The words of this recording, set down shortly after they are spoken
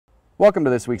Welcome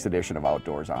to this week's edition of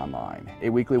Outdoors Online, a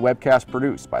weekly webcast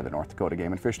produced by the North Dakota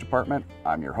Game and Fish Department.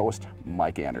 I'm your host,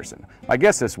 Mike Anderson. My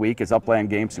guest this week is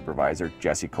Upland Game Supervisor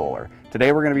Jesse Kohler.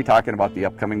 Today we're going to be talking about the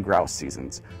upcoming grouse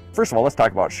seasons. First of all, let's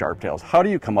talk about sharptails. How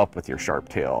do you come up with your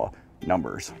sharptail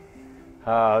numbers?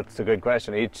 It's a good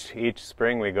question. Each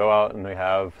spring we go out and we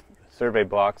have survey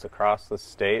blocks across the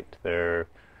state. They're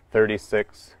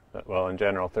 36, well in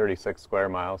general 36 square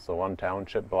miles, so one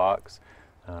township blocks.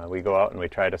 We go out and we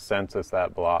try to census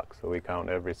that block, so we count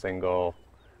every single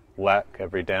lek,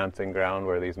 every dancing ground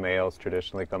where these males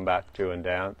traditionally come back to and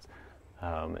dance,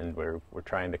 and we're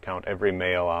trying to count every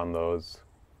male on those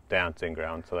dancing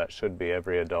grounds, so that should be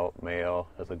every adult male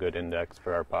as a good index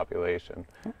for our population.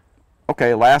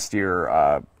 Okay, last year,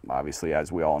 obviously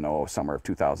as we all know, summer of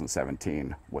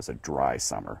 2017 was a dry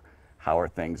summer. How are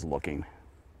things looking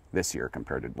this year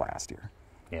compared to last year?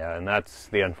 Yeah, and that's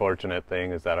the unfortunate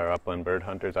thing, is that our upland bird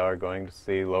hunters are going to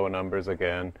see low numbers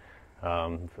again.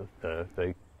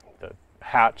 The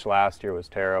hatch last year was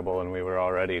terrible, and we were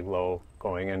already low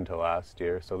going into last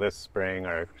year. So this spring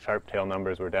our sharptail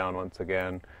numbers were down once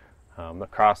again.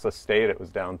 Across the state it was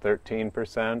down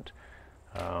 13%,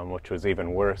 which was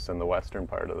even worse in the western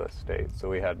part of the state. So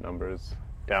we had numbers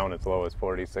down as low as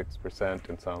 46%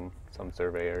 in some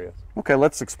survey areas. Okay,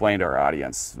 let's explain to our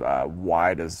audience,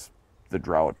 why does the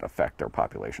drought affect our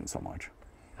population so much?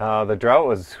 The drought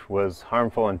was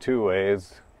harmful in two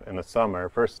ways in the summer.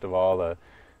 First of all,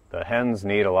 the hens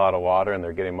need a lot of water, and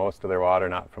they're getting most of their water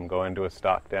not from going to a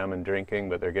stock dam and drinking,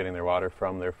 but they're getting their water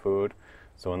from their food.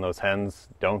 So when those hens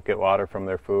don't get water from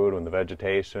their food, when the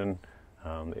vegetation,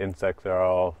 the insects are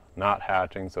all not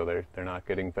hatching, so they're not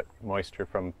getting moisture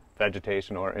from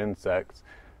vegetation or insects,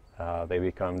 they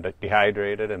become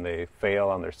dehydrated and they fail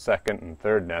on their second and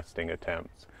third nesting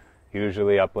attempts.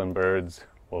 Usually upland birds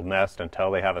will nest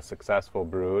until they have a successful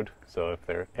brood. So if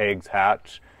their eggs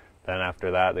hatch, then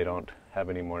after that they don't have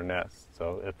any more nests.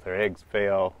 So if their eggs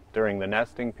fail during the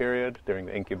nesting period, during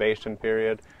the incubation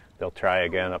period, they'll try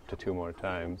again up to 2 more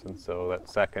times. And so that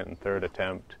second and third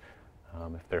attempt,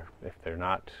 if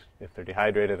they're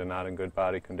dehydrated and not in good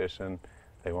body condition,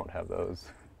 they won't have those.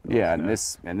 Yeah, and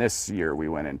this year we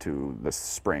went into the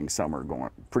spring, summer going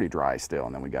pretty dry still,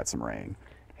 and then we got some rain.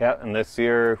 Yeah, and this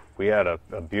year we had a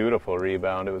beautiful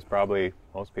rebound. It was probably,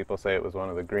 most people say it was one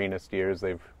of the greenest years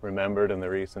they've remembered in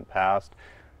the recent past.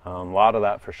 A lot of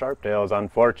that for sharptail is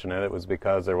unfortunate. It was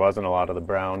because there wasn't a lot of the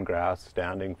brown grass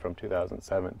standing from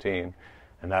 2017.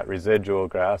 And that residual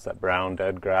grass, that brown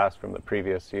dead grass from the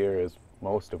previous year, is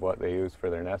most of what they use for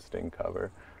their nesting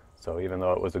cover. So even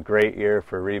though it was a great year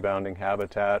for rebounding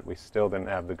habitat, we still didn't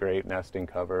have the great nesting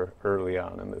cover early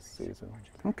on in this season.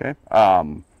 Okay.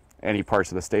 Any parts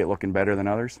of the state looking better than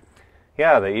others?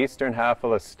 Yeah, the eastern half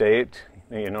of the state,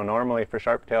 you know, normally for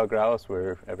sharptail grouse,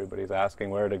 where everybody's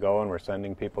asking where to go, and we're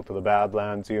sending people to the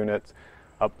Badlands units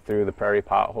up through the prairie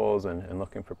potholes and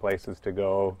looking for places to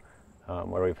go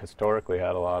where we've historically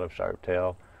had a lot of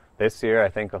sharptail. This year, I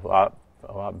think a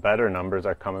lot better numbers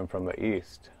are coming from the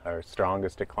east. Our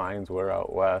strongest declines were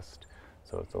out west,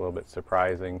 so it's a little bit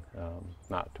surprising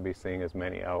not to be seeing as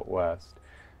many out west.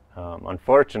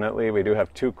 Unfortunately, we do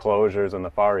have 2 closures in the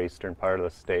far eastern part of the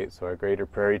state, so our greater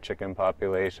prairie chicken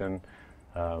population,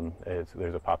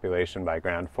 there's a population by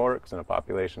Grand Forks and a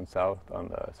population south on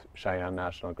the Cheyenne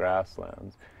National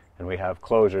Grasslands, and we have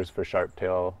closures for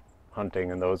sharptail hunting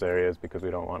in those areas because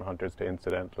we don't want hunters to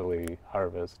incidentally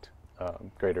harvest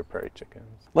greater prairie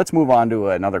chickens. Let's move on to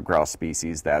another grouse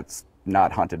species that's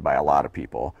not hunted by a lot of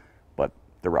people, but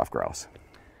the ruffed grouse.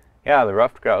 Yeah, the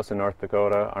ruffed grouse in North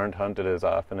Dakota aren't hunted as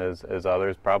often as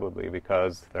others, probably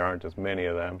because there aren't as many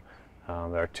of them.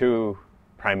 There are 2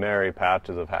 primary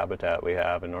patches of habitat we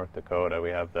have in North Dakota. We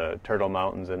have the Turtle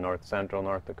Mountains in north central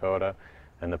North Dakota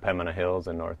and the Pembina Hills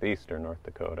in northeastern North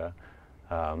Dakota.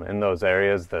 In those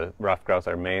areas, the ruffed grouse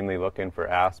are mainly looking for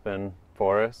aspen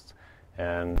forests,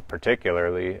 and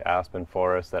particularly aspen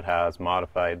forests that has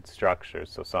modified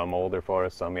structures, so some older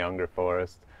forests, some younger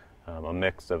forests, a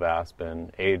mix of aspen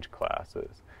age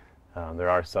classes. There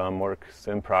are some works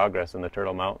in progress in the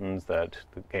Turtle Mountains that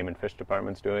the Game and Fish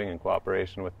Department's doing in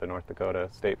cooperation with the North Dakota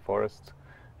State Forests,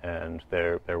 and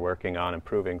they're working on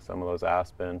improving some of those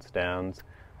aspen stands.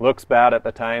 Looks bad at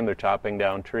the time, they're chopping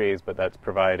down trees, but that's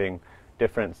providing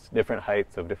different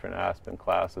heights of different aspen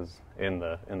classes in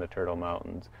the Turtle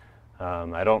Mountains.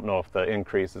 I don't know if the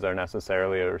increases are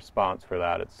necessarily a response for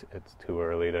that. It's too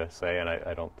early to say, and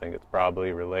I don't think it's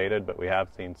probably related, but we have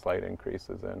seen slight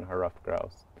increases in our ruffed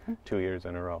grouse 2 years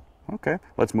in a row. Okay,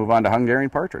 let's move on to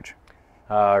Hungarian partridge.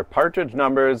 Our partridge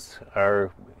numbers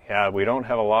are, we don't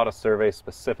have a lot of surveys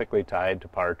specifically tied to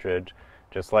partridge.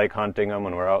 just like hunting them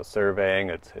when we're out surveying.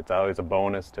 It's always a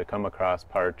bonus to come across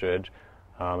partridge,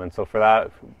 and so for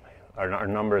that, our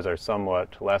numbers are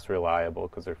somewhat less reliable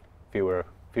because there are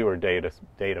fewer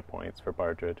data points for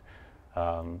partridge.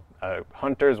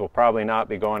 Hunters will probably not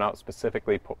be going out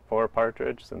specifically for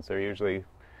partridge, since they're usually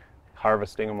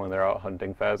harvesting them when they're out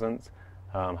hunting pheasants.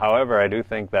 However, I do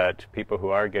think that people who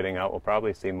are getting out will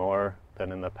probably see more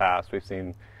than in the past. We've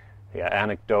seen,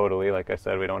 anecdotally, like I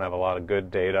said, we don't have a lot of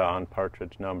good data on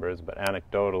partridge numbers, but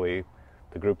anecdotally,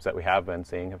 the groups that we have been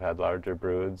seeing have had larger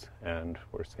broods, and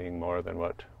we're seeing more than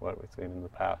what we've seen in the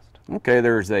past. Okay,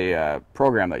 there's a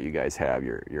program that you guys have,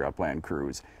 your Upland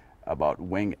Cruise, about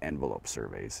wing envelope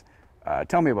surveys.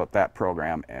 Tell me about that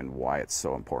program and why it's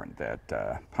so important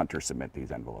that hunters submit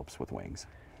these envelopes with wings.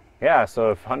 Yeah, so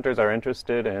if hunters are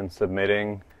interested in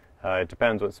submitting, it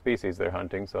depends what species they're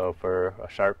hunting. So for a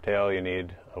sharptail, you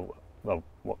need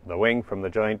the wing from the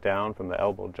joint down, from the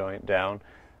elbow joint down,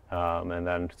 and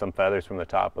then some feathers from the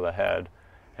top of the head.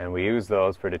 And we use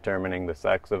those for determining the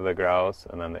sex of the grouse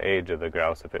and then the age of the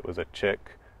grouse. If it was a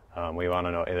chick, we want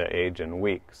to know the age in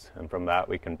weeks, and from that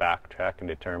we can backtrack and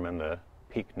determine the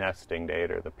peak nesting date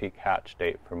or the peak hatch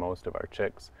date for most of our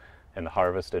chicks and the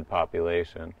harvested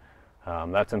population.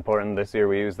 That's important. This year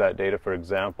we used that data, for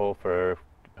example, for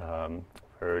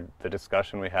the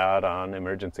discussion we had on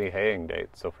emergency haying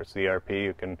dates. So for CRP,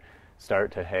 you can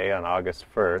start to hay on August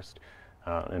 1st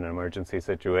in an emergency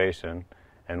situation.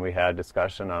 And we had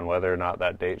discussion on whether or not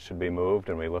that date should be moved,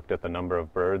 and we looked at the number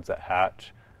of birds that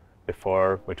hatch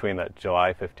between that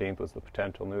July 15th was the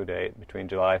potential new date. Between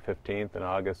July 15th and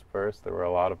August 1st, there were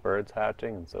a lot of birds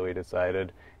hatching, and so we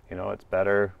decided, it's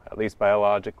better, at least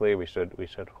biologically, we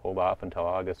should hold off until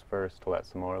August 1st to let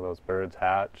some more of those birds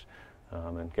hatch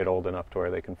and get old enough to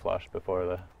where they can flush before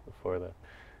the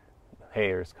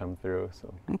hayers come through.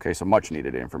 So. Okay, so much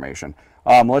needed information.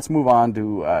 Let's move on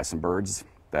to some birds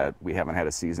that we haven't had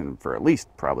a season for at least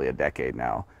probably a decade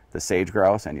now. The sage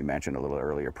grouse, and you mentioned a little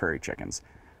earlier prairie chickens.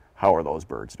 How are those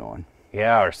birds doing?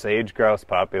 Yeah, our sage grouse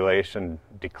population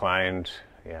declined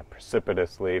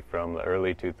precipitously from the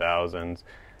early 2000s.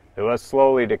 It was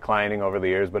slowly declining over the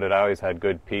years, but it always had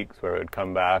good peaks where it would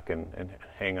come back and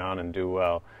hang on and do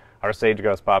well. Our sage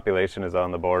grouse population is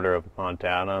on the border of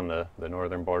Montana and the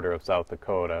northern border of South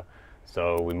Dakota,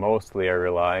 so we mostly are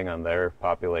relying on their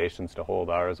populations to hold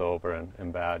ours over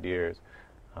in bad years.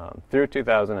 Through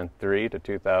 2003 to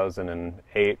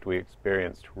 2008, we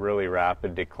experienced really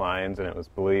rapid declines, and it was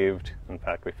believed, in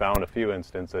fact, we found a few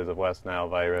instances of West Nile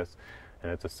virus, and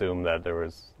it's assumed that there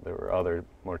were other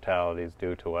mortalities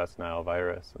due to West Nile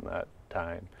virus in that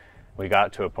time. We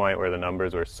got to a point where the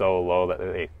numbers were so low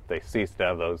that they ceased to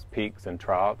have those peaks and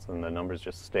troughs, and the numbers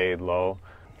just stayed low.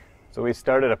 So we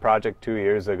started a project 2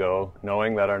 years ago,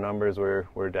 knowing that our numbers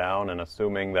were down and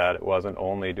assuming that it wasn't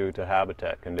only due to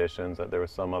habitat conditions, that there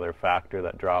was some other factor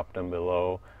that dropped them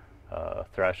below a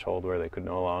threshold where they could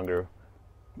no longer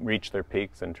reach their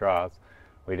peaks and troughs.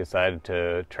 We decided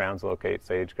to translocate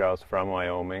sage grouse from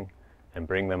Wyoming and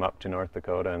bring them up to North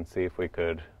Dakota and see if we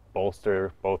could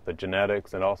bolster both the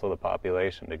genetics and also the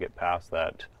population to get past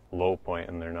that low point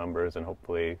in their numbers and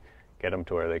hopefully get them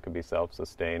to where they could be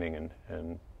self-sustaining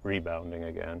and rebounding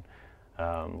again.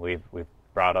 We've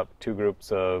brought up two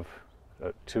groups of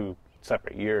 2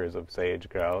 separate years of sage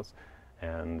grouse,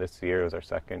 and this year is our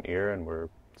second year, and we're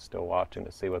still watching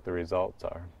to see what the results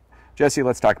are. Jesse,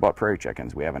 let's talk about prairie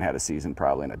chickens. We haven't had a season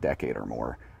probably in a decade or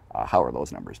more. How are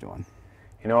those numbers doing?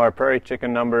 Our prairie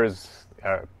chicken numbers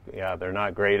they're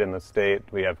not great in the state.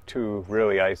 We have 2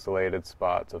 really isolated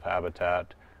spots of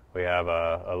habitat. We have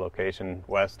a location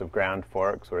west of Grand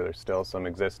Forks where there's still some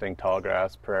existing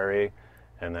tallgrass prairie,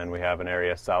 and then we have an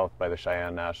area south by the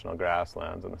Cheyenne National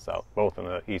Grasslands in the south, both in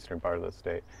the eastern part of the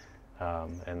state.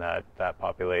 And that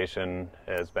population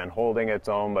has been holding its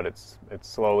own, but it's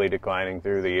slowly declining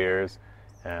through the years,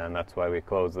 and that's why we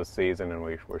closed the season, and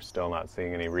we're still not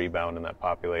seeing any rebound in that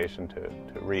population to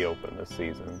reopen the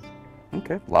seasons.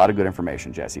 Okay, a lot of good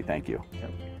information, Jesse. Thank you. Yeah.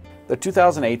 The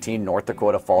 2018 North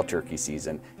Dakota fall turkey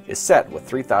season is set with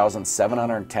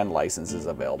 3,710 licenses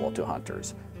available to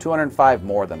hunters, 205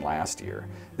 more than last year.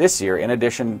 This year, in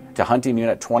addition to Hunting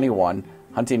Unit 21,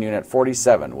 Hunting Unit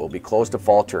 47 will be closed to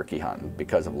fall turkey hunting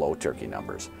because of low turkey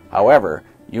numbers. However,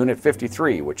 Unit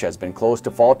 53, which has been closed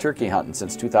to fall turkey hunting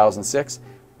since 2006,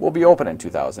 will be open in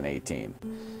 2018.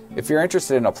 If you're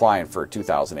interested in applying for a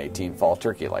 2018 fall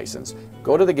turkey license,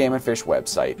 go to the Game and Fish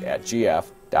website at gf.nd.gov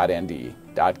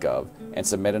and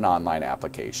submit an online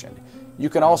application. You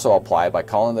can also apply by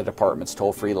calling the department's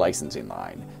toll-free licensing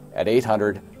line at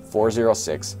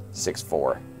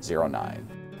 800-406-6409.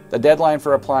 The deadline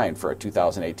for applying for a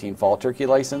 2018 fall turkey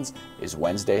license is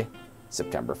Wednesday,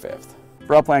 September 5th.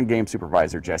 For Upland Game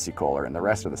Supervisor Jesse Kohler and the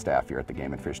rest of the staff here at the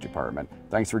Game and Fish Department,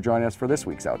 thanks for joining us for this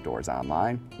week's Outdoors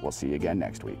Online. We'll see you again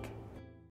next week.